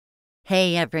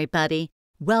Hey everybody,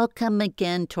 welcome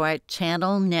again to our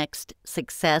channel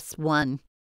nextsuccessone.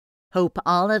 Hope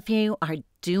all of you are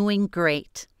doing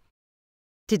great.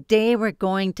 Today we're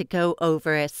going to go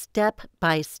over a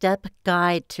step-by-step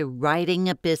guide to writing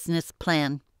a business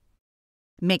plan.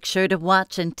 Make sure to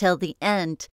watch until the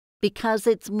end because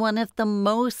it's one of the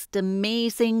most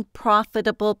amazing,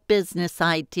 profitable business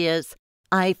ideas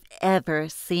I've ever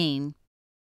seen.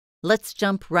 Let's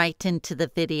jump right into the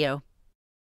video.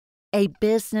 A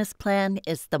business plan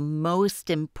is the most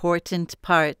important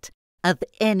part of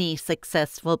any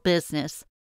successful business,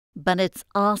 but it's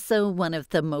also one of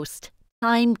the most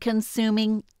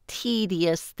time-consuming,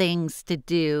 tedious things to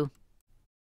do.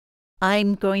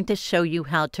 I'm going to show you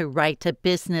how to write a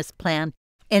business plan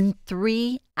in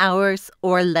 3 hours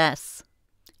or less.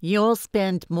 You'll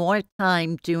spend more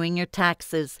time doing your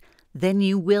taxes than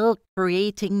you will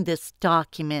creating this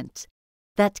document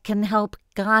that can help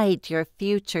guide your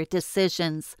future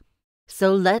decisions.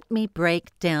 So let me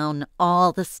break down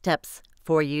all the steps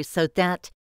for you so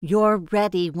that you're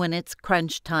ready when it's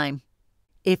crunch time.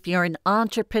 If you're an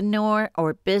entrepreneur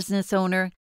or business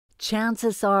owner,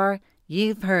 chances are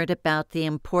you've heard about the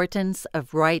importance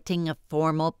of writing a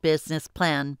formal business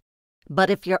plan. But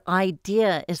if your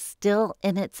idea is still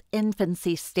in its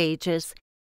infancy stages,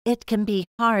 it can be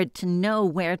hard to know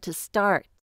where to start.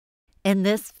 In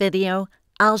this video,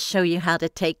 I'll show you how to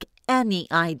take any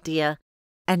idea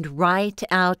and write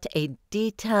out a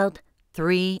detailed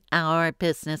 3-hour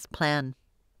business plan.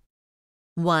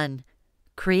 1.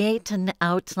 Create an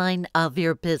outline of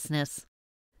your business.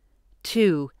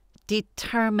 2.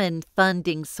 Determine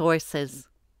funding sources.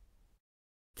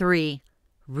 3.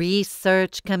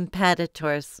 Research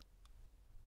competitors.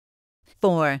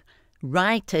 4.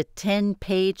 Write a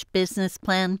 10-page business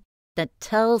plan that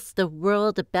tells the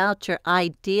world about your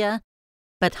idea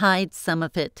but hides some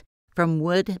of it from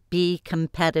would-be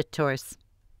competitors.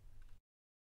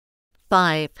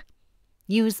 5.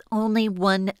 Use only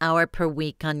 1 hour per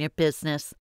week on your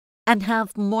business and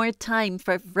have more time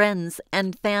for friends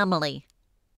and family.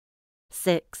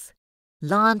 6.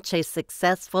 Launch a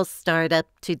successful startup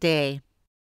today.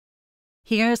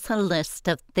 Here's a list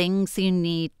of things you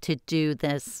need to do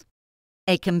this.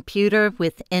 A computer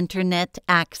with internet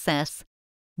access,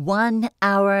 1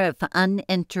 hour of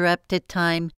uninterrupted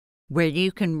time where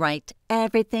you can write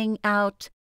everything out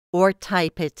or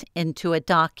type it into a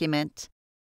document.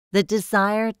 The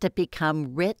desire to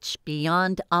become rich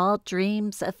beyond all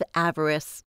dreams of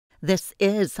avarice. This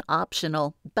is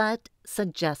optional, but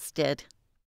suggested.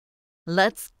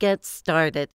 Let's get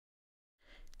started.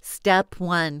 Step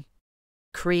 1.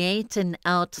 Create an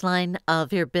outline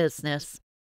of your business.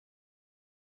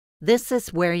 This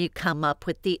is where you come up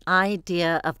with the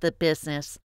idea of the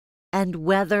business and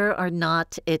whether or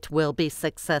not it will be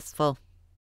successful.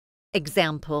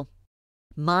 Example: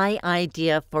 my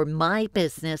idea for my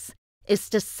business is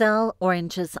to sell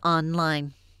oranges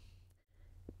online.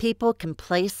 People can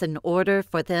place an order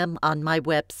for them on my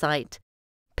website,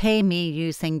 pay me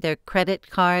using their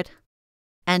credit card,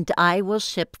 and I will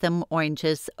ship them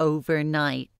oranges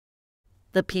overnight.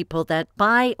 The people that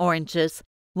buy oranges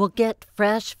will get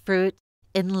fresh fruit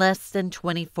in less than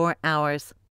 24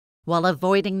 hours, while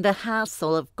avoiding the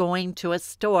hassle of going to a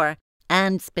store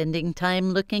and spending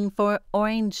time looking for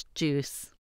orange juice.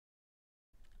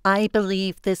 I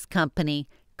believe this company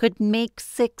could make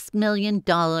 $6 million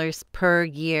per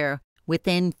year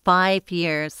within 5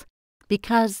 years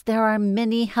because there are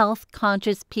many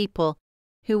health-conscious people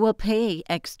who will pay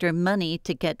extra money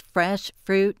to get fresh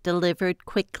fruit delivered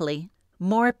quickly.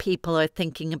 More people are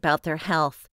thinking about their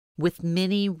health, with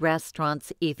many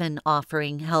restaurants even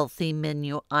offering healthy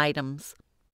menu items.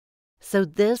 So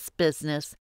this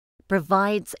business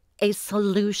provides a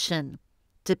solution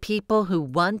to people who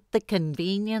want the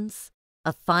convenience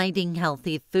of finding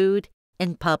healthy food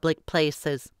in public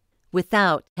places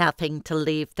without having to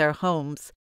leave their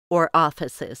homes or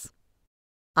offices.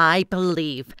 I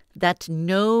believe that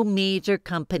no major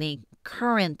company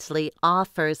currently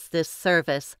offers this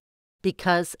service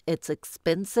because it's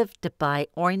expensive to buy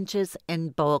oranges in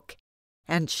bulk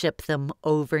and ship them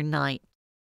overnight.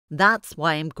 That's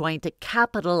why I'm going to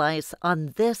capitalize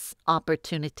on this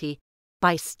opportunity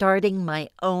by starting my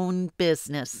own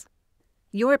business.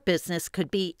 Your business could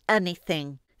be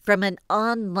anything from an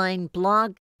online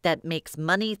blog that makes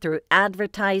money through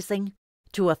advertising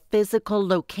to a physical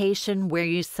location where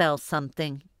you sell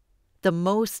something. The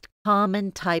most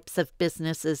common types of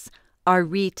businesses are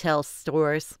retail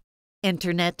stores,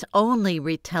 internet-only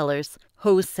retailers,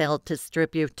 wholesale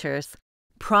distributors,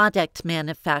 product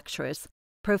manufacturers,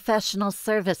 professional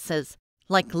services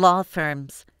like law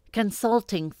firms,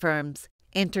 consulting firms,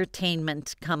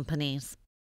 entertainment companies.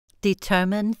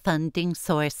 Determine funding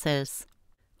sources.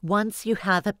 Once you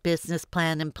have a business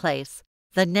plan in place,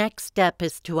 the next step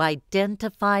is to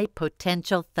identify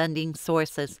potential funding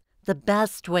sources. The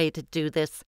best way to do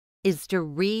this is to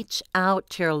reach out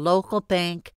to your local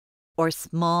bank or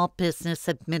small business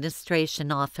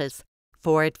administration office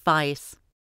for advice.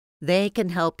 They can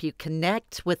help you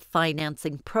connect with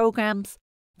financing programs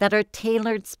that are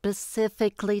tailored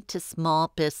specifically to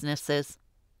small businesses.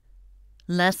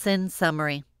 Lesson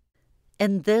summary.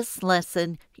 In this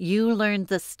lesson, you learned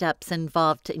the steps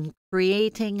involved in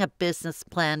creating a business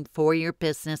plan for your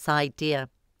business idea.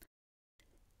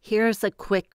 Here's a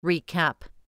quick recap.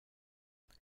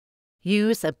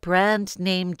 Use a brand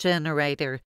name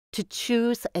generator to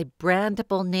choose a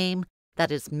brandable name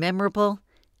that is memorable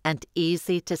and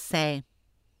easy to say.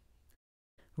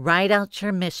 Write out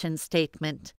your mission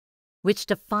statement, which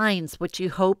defines what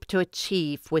you hope to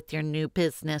achieve with your new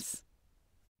business.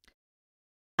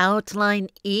 Outline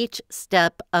each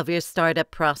step of your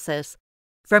startup process,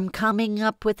 from coming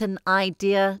up with an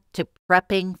idea to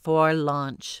prepping for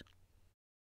launch.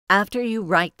 After you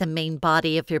write the main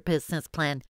body of your business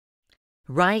plan,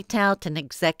 write out an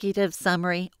executive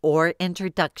summary or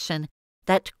introduction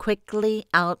that quickly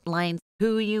outlines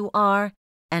who you are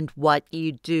and what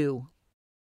you do.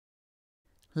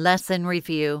 Lesson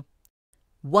review.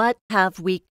 What have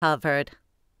we covered?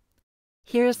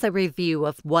 Here's a review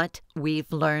of what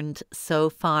we've learned so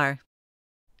far.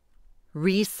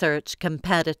 Research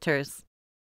competitors.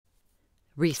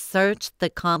 Research the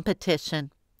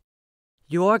competition.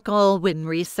 Your goal when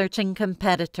researching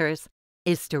competitors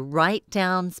is to write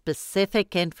down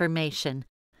specific information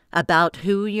about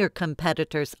who your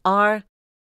competitors are,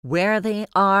 where they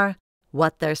are,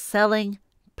 what they're selling,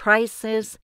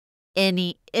 prices,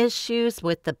 any issues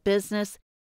with the business,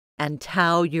 and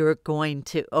how you're going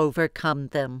to overcome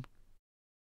them.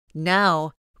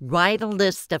 Now, write a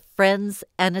list of friends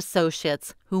and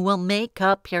associates who will make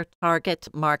up your target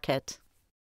market.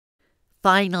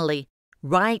 Finally,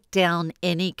 write down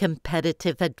any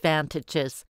competitive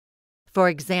advantages. For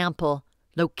example,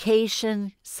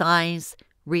 location, size,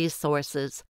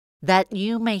 resources that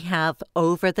you may have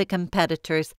over the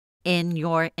competitors in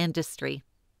your industry.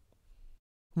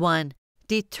 1.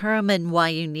 Determine why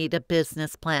you need a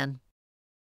business plan.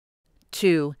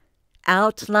 2.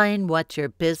 Outline what your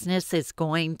business is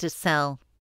going to sell.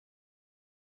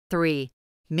 3.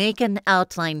 Make an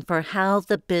outline for how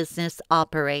the business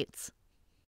operates.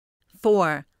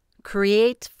 4.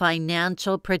 Create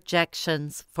financial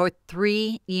projections for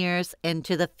 3 years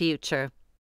into the future.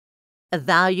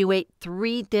 Evaluate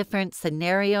 3 different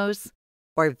scenarios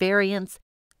or variants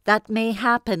that may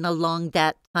happen along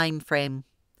that time frame.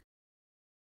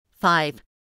 5.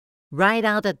 Write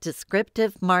out a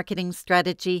descriptive marketing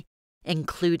strategy,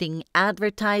 including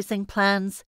advertising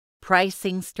plans,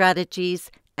 pricing strategies,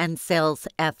 and sales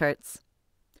efforts.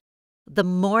 The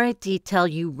more detail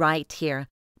you write here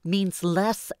means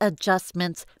less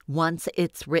adjustments once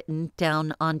it's written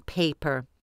down on paper.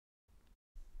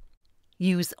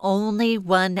 Use only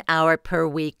 1 hour per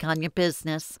week on your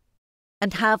business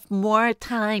and have more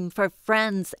time for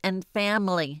friends and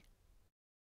family.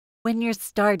 When you're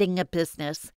starting a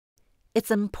business, it's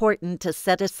important to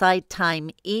set aside time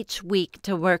each week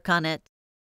to work on it.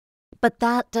 But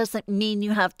that doesn't mean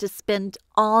you have to spend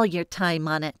all your time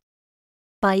on it.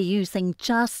 By using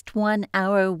just 1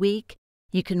 hour a week,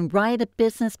 you can write a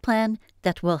business plan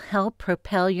that will help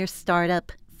propel your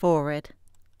startup forward.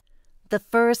 The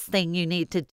first thing you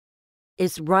need to do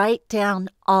is write down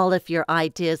all of your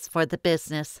ideas for the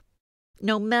business,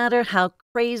 no matter how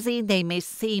crazy they may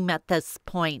seem at this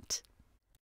point.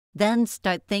 Then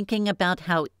start thinking about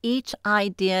how each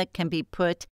idea can be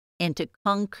put into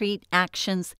concrete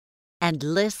actions and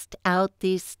list out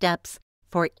these steps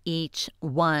for each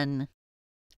one.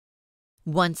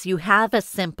 Once you have a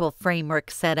simple framework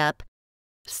set up,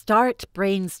 start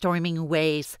brainstorming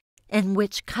ways in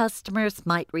which customers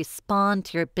might respond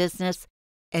to your business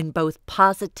in both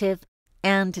positive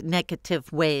and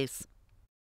negative ways.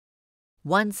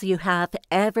 Once you have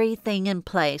everything in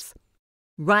place,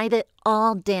 write it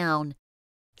all down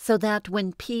so that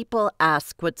when people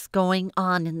ask what's going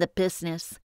on in the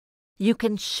business, you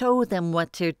can show them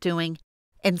what you're doing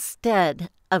instead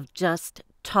of just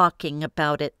talking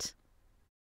about it.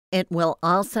 It will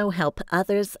also help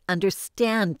others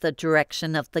understand the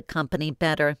direction of the company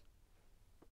better.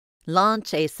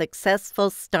 Launch a successful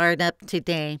startup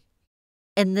today.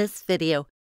 In this video,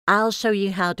 I'll show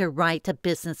you how to write a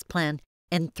business plan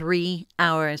in 3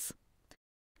 hours.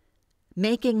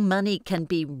 Making money can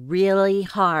be really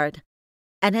hard,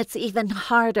 And it's even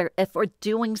harder if we're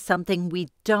doing something we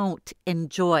don't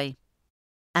enjoy.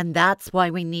 And that's why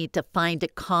we need to find a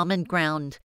common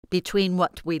ground between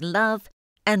what we love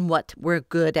and what we're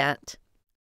good at.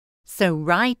 So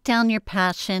write down your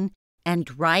passion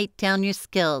and write down your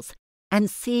skills and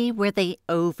see where they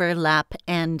overlap,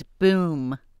 and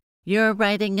boom, you're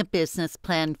writing a business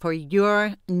plan for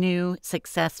your new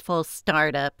successful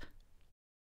startup.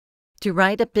 To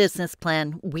write a business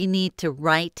plan, we need to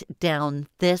write down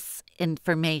this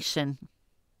information: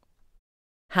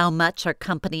 how much our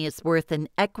company is worth in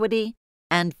equity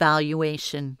and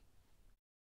valuation,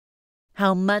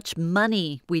 how much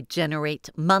money we generate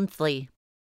monthly,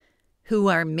 who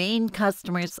our main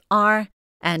customers are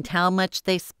and how much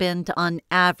they spend on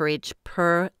average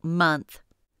per month,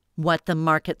 what the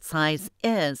market size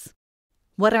is,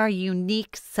 what our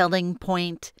unique selling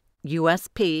point,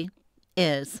 USP,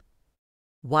 is,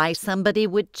 why somebody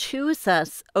would choose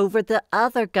us over the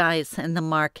other guys in the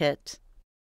market.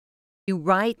 You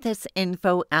write this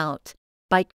info out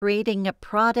by creating a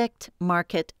product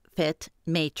market fit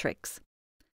matrix,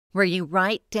 where you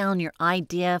write down your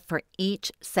idea for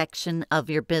each section of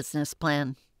your business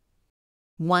plan.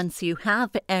 Once you have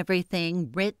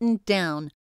everything written down,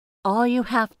 all you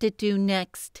have to do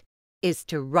next is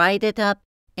to write it up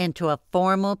into a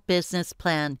formal business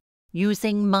plan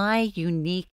using my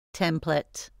unique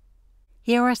template.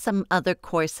 Here are some other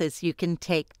courses you can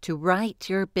take to write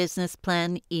your business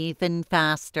plan even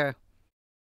faster.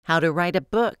 How to write a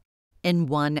book in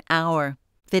 1 hour,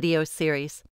 video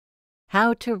series.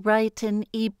 How to write an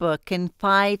ebook in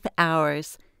 5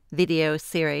 hours, video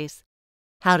series.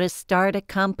 How to start a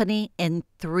company in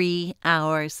 3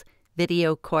 hours,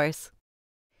 video course.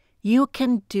 You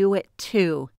can do it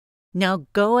too. Now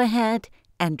go ahead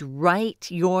and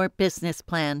write your business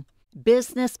plan.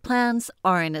 Business plans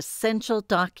are an essential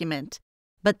document,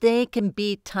 but they can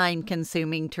be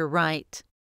time-consuming to write.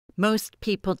 Most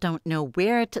people don't know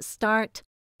where to start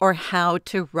or how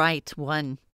to write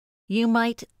one. You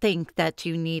might think that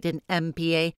you need an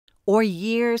MBA or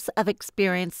years of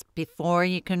experience before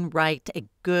you can write a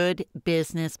good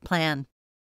business plan.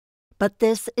 But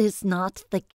this is not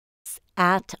the case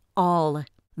at all.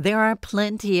 There are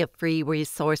plenty of free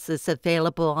resources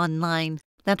available online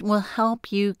that will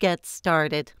help you get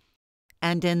started.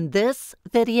 And in this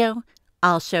video,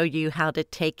 I'll show you how to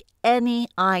take any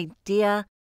idea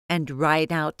and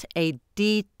write out a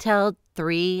detailed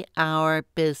 3-hour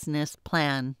business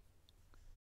plan.